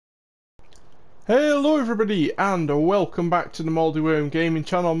Hello everybody and welcome back to the MoldyWorm gaming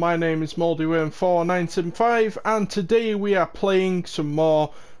channel. My name is MoldyWorm4975 and today we are playing some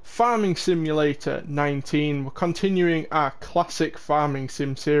more Farming Simulator 19. We're continuing our classic farming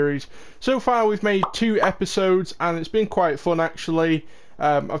sim series. So far we've made 2 episodes and it's been quite fun actually.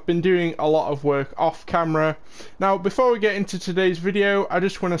 I've been doing a lot of work off camera. Now before we get into today's video, I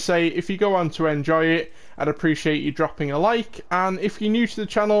just want to say if you go on to enjoy it, I'd appreciate you dropping a like, and if you're new to the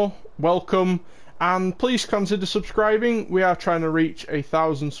channel, welcome, and please consider subscribing. We are trying to reach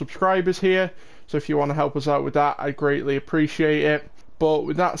 1,000 subscribers here, so if you want to help us out with that, I'd greatly appreciate it. But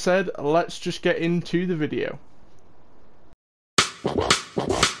with that said, let's just get into the video.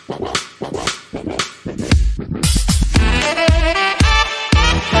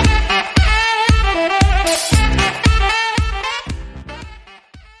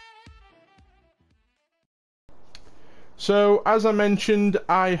 So, as I mentioned,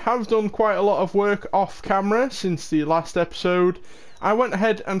 I have done quite a lot of work off camera since the last episode. I went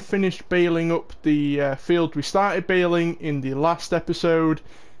ahead and finished baling up the field we started baling in the last episode,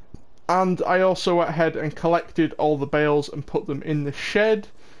 and I also went ahead and collected all the bales and put them in the shed,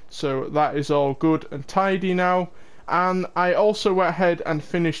 so that is all good and tidy now. And I also went ahead and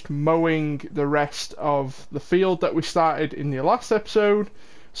finished mowing the rest of the field that we started in the last episode.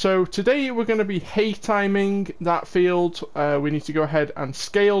 So today we're going to be hay timing that field. We need to go ahead and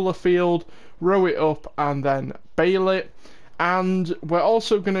scale the field, row it up and then bale it. And we're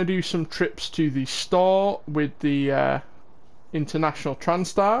also going to do some trips to the store with the International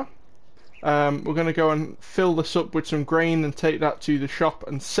Transstar. We're going to go and fill this up with some grain and take that to the shop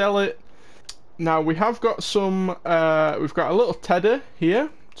and sell it. Now we have got some, we've got a little tedder here,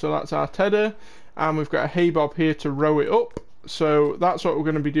 so that's our tedder, and we've got a hay bob here to row it up. So that's what we're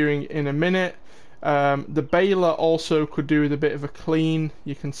going to be doing in a minute. The baler also could do with a bit of a clean.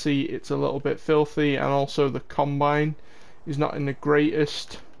 You can see it's a little bit filthy, and also the combine is not in the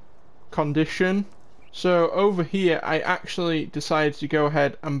greatest condition. So over here I actually decided to go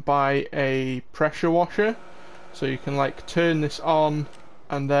ahead and buy a pressure washer, so you can like turn this on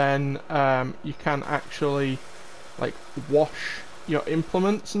and then you can actually like wash your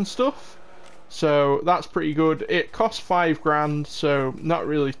implements and stuff. So that's pretty good. It costs £5 so not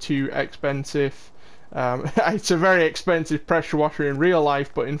really too expensive. It's a very expensive pressure washer in real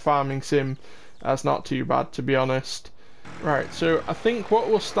life, but in farming sim that's not too bad, to be honest. Right, so I think what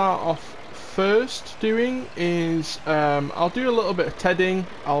we'll start off first doing is I'll do a little bit of tedding.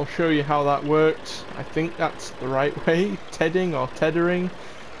 I'll show you how that works. I think that's the right way, tedding or teddering,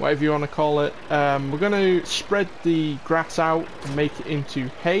 whatever you want to call it. We're going to spread the grass out and make it into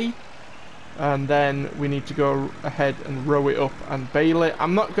hay, and then we need to go ahead and row it up and bale it.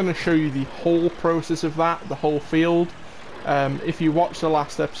 I'm not going to show you the whole process of that, the whole field. If you watch the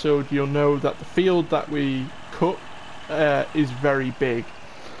last episode, you'll know that the field that we cut is very big,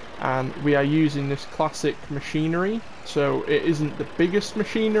 and we are using this classic machinery, so it isn't the biggest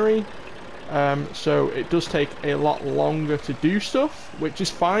machinery, so it does take a lot longer to do stuff, which is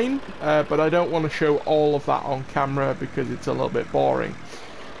fine, but I don't want to show all of that on camera because it's a little bit boring.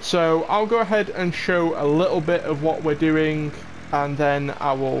 So I'll go ahead and show a little bit of what we're doing, and then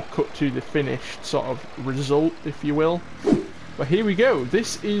I will cut to the finished sort of result, if you will. But here we go.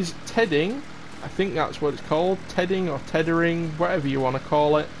 This is tedding. I think that's what it's called, tedding or teddering, whatever you want to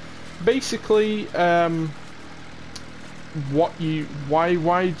call it. Basically, why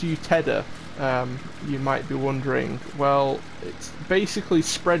do you tedder? You might be wondering. Well, it basically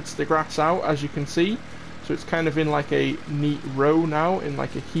spreads the grass out, as you can see. So it's kind of in like a neat row now, in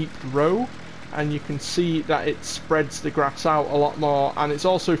like a heaped row, and you can see that it spreads the grass out a lot more, and it's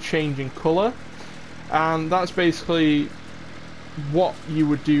also changing colour. And that's basically what you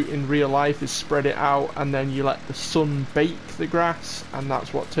would do in real life, is spread it out and then you let the sun bake the grass, and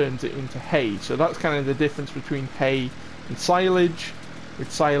that's what turns it into hay. So that's kind of the difference between hay and silage.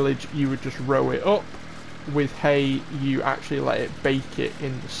 With silage you would just row it up, with hay you actually let it bake it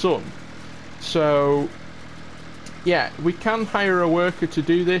in the sun. So yeah, we can hire a worker to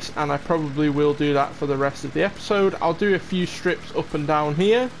do this, and I probably will do that for the rest of the episode. I'll do a few strips up and down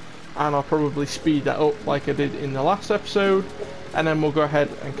here, and I'll probably speed that up like I did in the last episode, and then we'll go ahead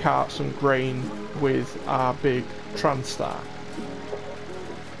and cart some grain with our big Transstar.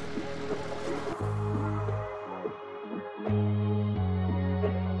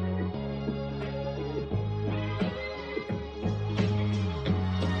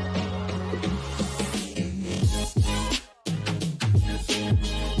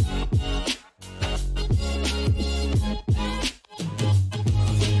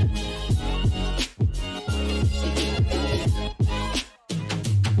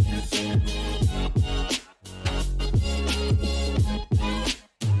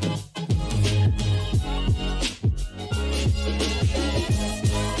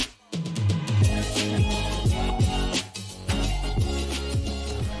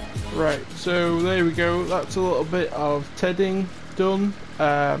 Right, so there we go. That's a little bit of tedding done.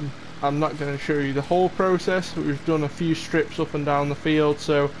 I'm not going to show you the whole process, but we've done a few strips up and down the field,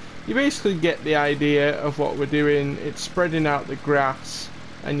 so you basically get the idea of what we're doing. It's spreading out the grass,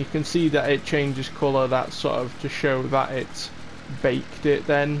 and you can see that it changes colour. That's sort of to show that it's baked it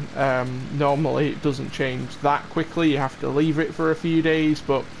then. Normally it doesn't change that quickly, you have to leave it for a few days,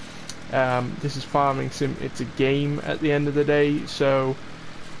 but this is farming sim, it's a game at the end of the day. So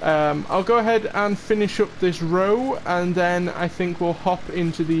I'll go ahead and finish up this row, and then I think we'll hop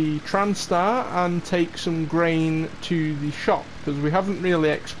into the TranStar and take some grain to the shop, because we haven't really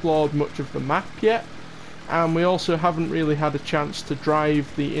explored much of the map yet, and we also haven't really had a chance to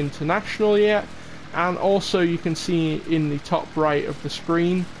drive the International yet. And also you can see in the top right of the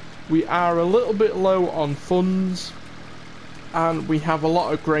screen, we are a little bit low on funds, and we have a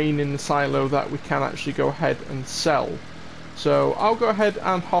lot of grain in the silo that we can actually go ahead and sell. So I'll go ahead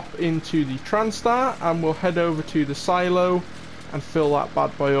and hop into the TranStar, and we'll head over to the silo and fill that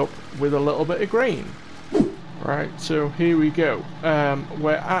bad boy up with a little bit of grain. Right, so here we go.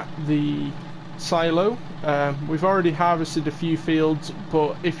 We're at the silo. We've already harvested a few fields,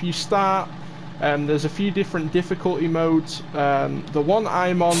 but if you start, there's a few different difficulty modes. The one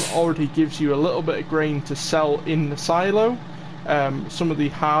I'm on already gives you a little bit of grain to sell in the silo. Some of the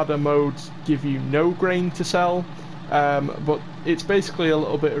harder modes give you no grain to sell. But it's basically a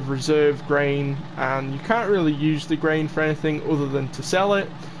little bit of reserve grain, and you can't really use the grain for anything other than to sell it,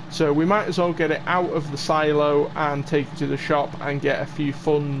 so we might as well get it out of the silo and take it to the shop and get a few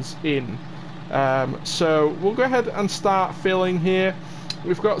funds in. So we'll go ahead and start filling here.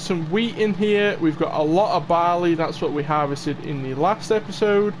 We've got some wheat in here, we've got a lot of barley, that's what we harvested in the last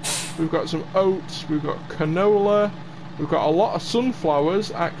episode. We've got some oats, we've got canola, we've got a lot of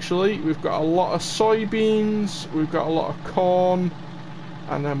sunflowers actually, we've got a lot of soybeans, we've got a lot of corn,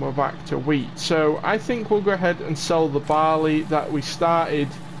 and then we're back to wheat. So I think we'll go ahead and sell the barley that we started,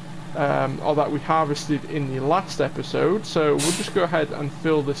 or that we harvested in the last episode. So we'll just go ahead and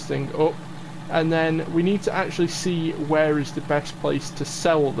fill this thing up, and then we need to actually see where is the best place to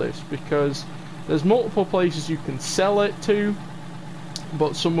sell this, because there's multiple places you can sell it to,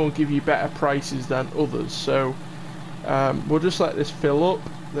 but some will give you better prices than others. So we'll just let this fill up.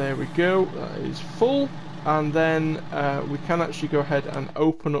 There we go, that is full, and then we can actually go ahead and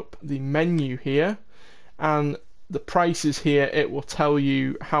open up the menu here, and the prices here, it will tell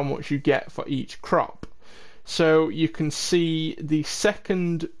you how much you get for each crop. So you can see the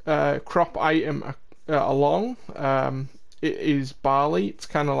second crop item along, it is barley. It's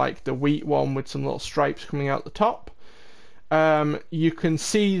kind of like the wheat one with some little stripes coming out the top. You can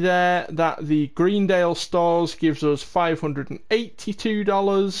see there that the Greendale stores gives us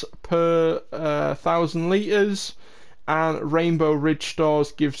 $582 per 1,000 litres, and Rainbow Ridge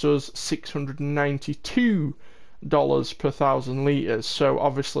stores gives us $692 per 1,000 litres. So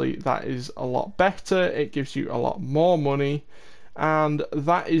obviously that is a lot better, it gives you a lot more money, and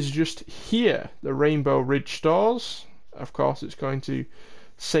that is just here, the Rainbow Ridge stores. Of course it's going to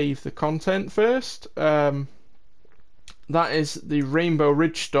save the content first. That is the Rainbow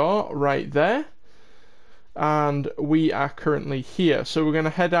Ridge store right there, and we are currently here. So we're going to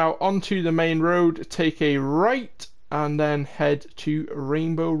head out onto the main road, take a right, and then head to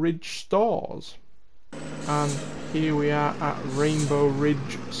Rainbow Ridge stores. And here we are at Rainbow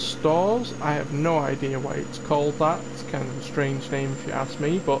Ridge stores. I have no idea why it's called that. It's kind of a strange name if you ask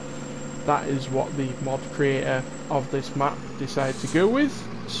me, but that is what the mod creator of this map decided to go with,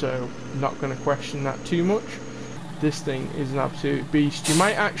 so I'm not going to question that too much. This thing is an absolute beast. You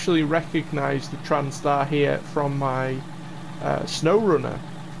might actually recognise the TranStar here from my SnowRunner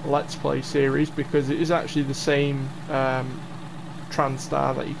Let's Play series, because it is actually the same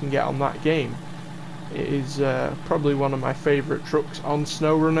TranStar that you can get on that game. It is probably one of my favourite trucks on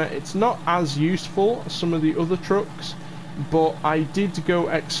SnowRunner. It's not as useful as some of the other trucks, but I did go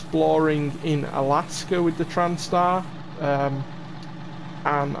exploring in Alaska with the TranStar,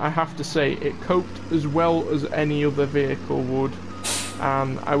 and I have to say it coped as well as any other vehicle would.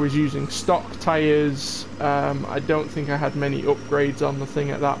 And I was using stock tyres. I don't think I had many upgrades on the thing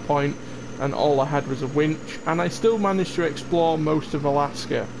at that point, and all I had was a winch, and I still managed to explore most of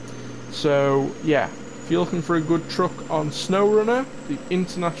Alaska. So yeah, if you're looking for a good truck on SnowRunner, the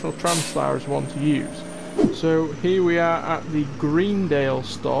International TranStar is one to use. So here we are at the Greendale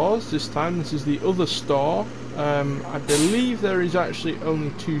stores. This time this is the other store. I believe there is actually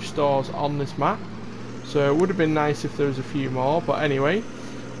only 2 stores on this map, so it would have been nice if there was a few more, but anyway.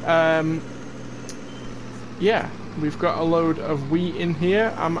 Yeah, we've got a load of wheat in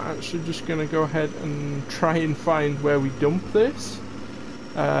here. I'm actually just going to go ahead and try and find where we dump this.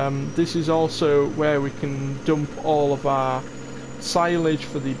 This is also where we can dump all of our silage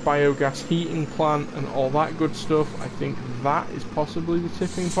for the biogas heating plant and all that good stuff. I think that is possibly the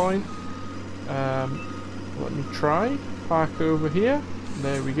tipping point. Let me try. Park over here.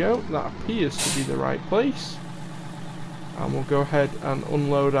 There we go. That appears to be the right place. And we'll go ahead and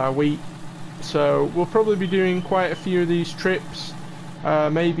unload our wheat. So we'll probably be doing quite a few of these trips.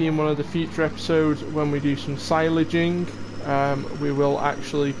 Maybe in one of the future episodes when we do some silaging, we will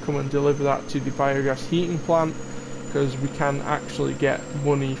actually come and deliver that to the biogas heating plant, because we can actually get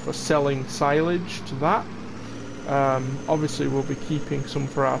money for selling silage to that. Obviously we'll be keeping some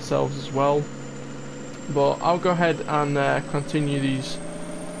for ourselves as well, but I'll go ahead and continue these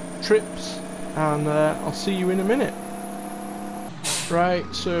trips, and I'll see you in a minute. Right,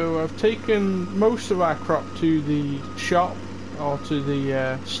 so I've taken most of our crop to the shop, or to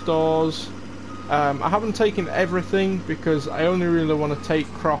the stores. I haven't taken everything because I only really want to take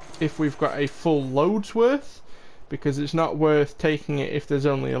crop if we've got a full load's worth, because it's not worth taking it if there's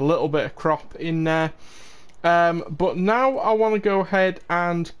only a little bit of crop in there. But now I want to go ahead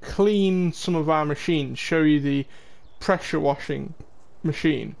and clean some of our machines, show you the pressure washing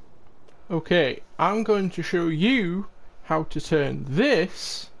machine. Okay, I'm going to show you how to turn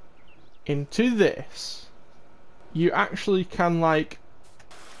this into this. You actually can, like,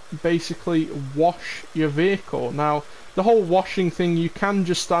 basically wash your vehicle. Now, the whole washing thing, you can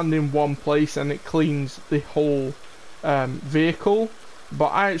just stand in one place and it cleans the whole vehicle, but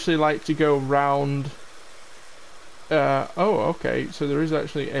I actually like to go round. Oh, okay, so there is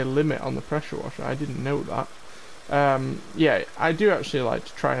actually a limit on the pressure washer. I didn't know that. Yeah, I do actually like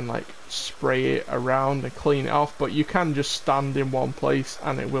to try and, like, spray it around and clean it off, but you can just stand in one place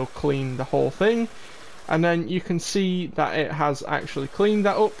and it will clean the whole thing. And then you can see that it has actually cleaned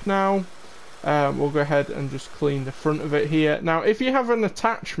that up now. We'll go ahead and just clean the front of it here. Now, if you have an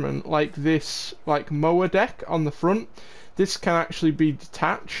attachment like this, like mower deck on the front, this can actually be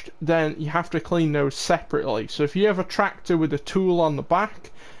detached. Then you have to clean those separately. So if you have a tractor with a tool on the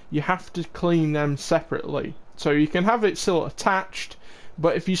back, you have to clean them separately. So you can have it still attached,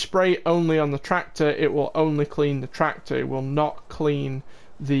 but if you spray only on the tractor, it will only clean the tractor. It will not clean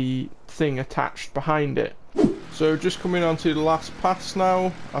the thing attached behind it. So just coming on to the last pass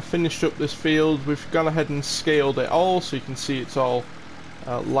now. I've finished up this field. We've gone ahead and scaled it all, so you can see it's all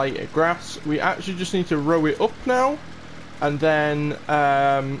lighter grass. We actually just need to row it up now, and then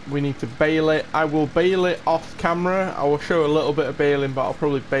we need to bale it. I will bale it off camera. I will show a little bit of baling, but I'll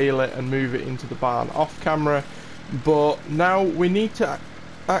probably bale it and move it into the barn off camera. But now we need to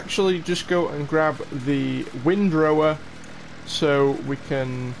actually just go and grab the windrower, so we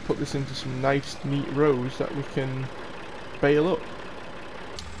can put this into some nice neat rows that we can bale up.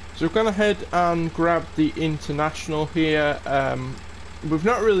 So we've gone ahead and grabbed the International here. We've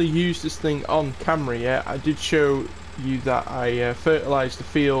not really used this thing on camera yet. I did show you that I fertilised the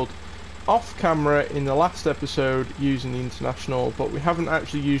field off camera in the last episode using the International, but we haven't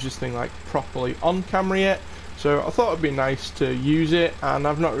actually used this thing like properly on camera yet. So I thought it'd be nice to use it, and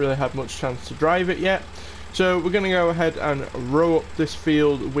I've not really had much chance to drive it yet. So we're going to go ahead and row up this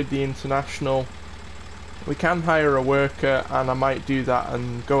field with the International. We can hire a worker, and I might do that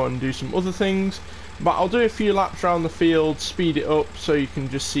and go and do some other things, but I'll do a few laps around the field, speed it up so you can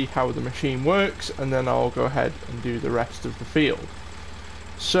just see how the machine works, and then I'll go ahead and do the rest of the field.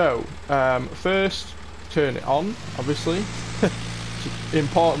 So first turn it on, obviously. It's an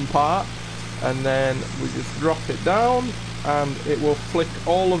important part, and then we just drop it down and it will flick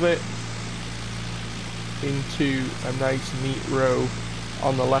all of it into a nice neat row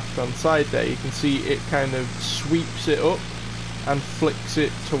on the left hand side there. You can see it kind of sweeps it up and flicks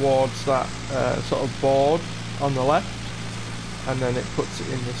it towards that sort of board on the left, and then it puts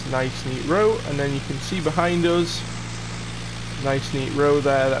it in this nice neat row, and then you can see behind us nice neat row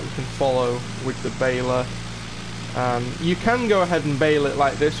there that we can follow with the baler. You can go ahead and bale it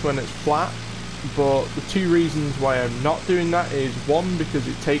like this when it's flat, but the two reasons why I'm not doing that is, one, because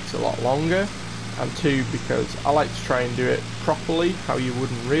it takes a lot longer, and two, because I like to try and do it properly, how you would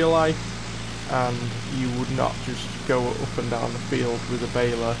in real life, and you would not just go up and down the field with a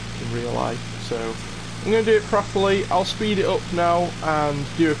baler in real life. So I'm going to do it properly. I'll speed it up now and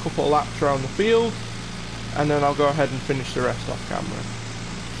do a couple of laps around the field, and then I'll go ahead and finish the rest off camera.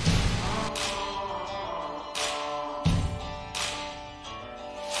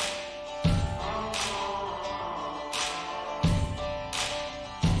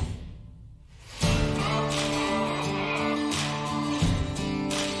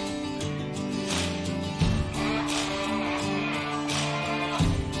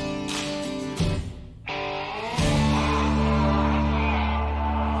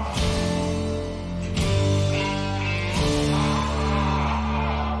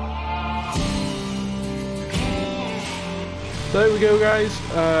 So there we go, guys.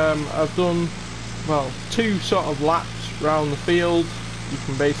 I've done, well, 2 sort of laps around the field. You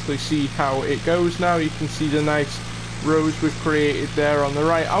can basically see how it goes now. You can see the nice rows we've created there on the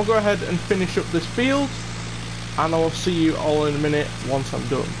right. I'll go ahead and finish up this field, and I'll see you all in a minute once I'm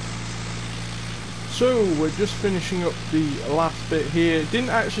done. So we're just finishing up the last bit here. It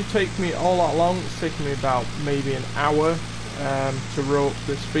didn't actually take me all that long. It's taken me about maybe an hour to row up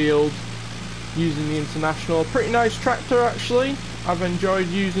this field using the International. Pretty nice tractor actually. I've enjoyed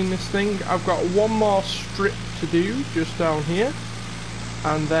using this thing. I've got one more strip to do just down here,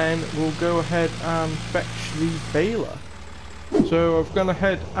 and then we'll go ahead and fetch the baler. So I've gone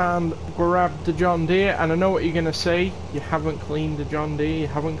ahead and grabbed the John Deere, and I know what you're going to say, you haven't cleaned the John Deere, you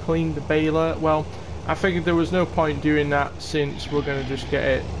haven't cleaned the baler. Well, I figured there was no point doing that since we're going to just get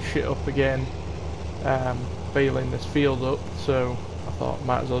it shit up again, baling this field up, so I thought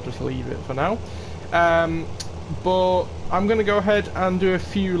might as well just leave it for now. But I'm going to go ahead and do a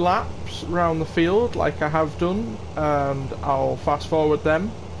few laps around the field like I have done, and I'll fast forward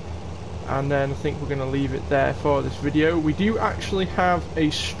them, and then I think we're going to leave it there for this video. We do actually have a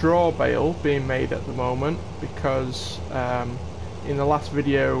straw bale being made at the moment because in the last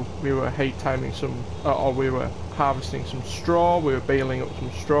video we were hay timing some, or we were harvesting some straw, we were baling up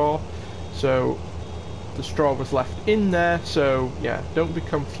some straw, so the straw was left in there. So yeah, don't be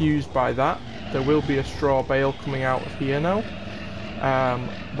confused by that. There will be a straw bale coming out of here now,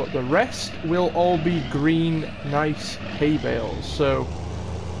 but the rest will all be green, nice hay bales. So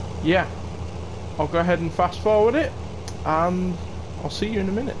yeah, I'll go ahead and fast forward it, and I'll see you in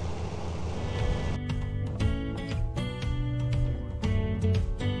a minute.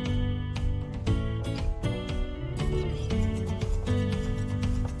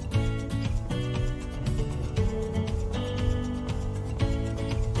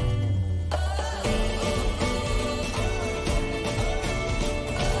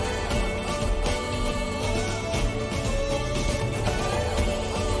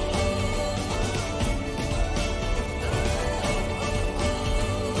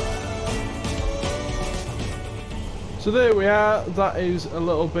 So there we are, that is a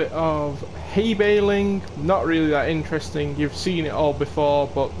little bit of hay baling, not really that interesting, you've seen it all before,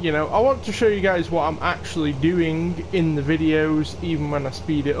 but you know, I want to show you guys what I'm actually doing in the videos, even when I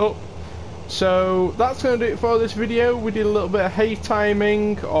speed it up. So that's going to do it for this video. We did a little bit of hay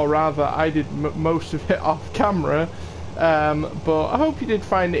timing, or rather I did most of it off camera, but I hope you did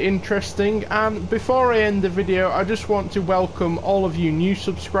find it interesting. And before I end the video, I just want to welcome all of you new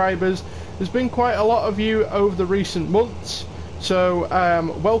subscribers. There's been quite a lot of you over the recent months, so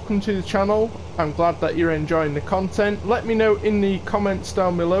welcome to the channel. I'm glad that you're enjoying the content. Let me know in the comments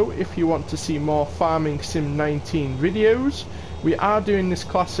down below if you want to see more Farming Sim 19 videos. We are doing this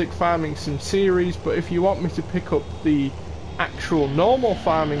classic Farming Sim series, but if you want me to pick up the actual normal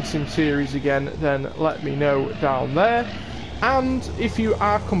Farming Sim series again, then let me know down there. And if you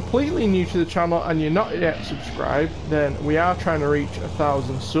are completely new to the channel and you're not yet subscribed, then we are trying to reach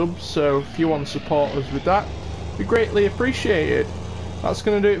 1,000 subs, so if you want to support us with that, it'd be greatly appreciated. That's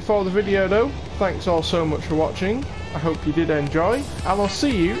going to do it for the video though. Thanks all so much for watching. I hope you did enjoy, and I'll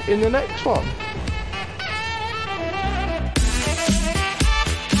see you in the next one.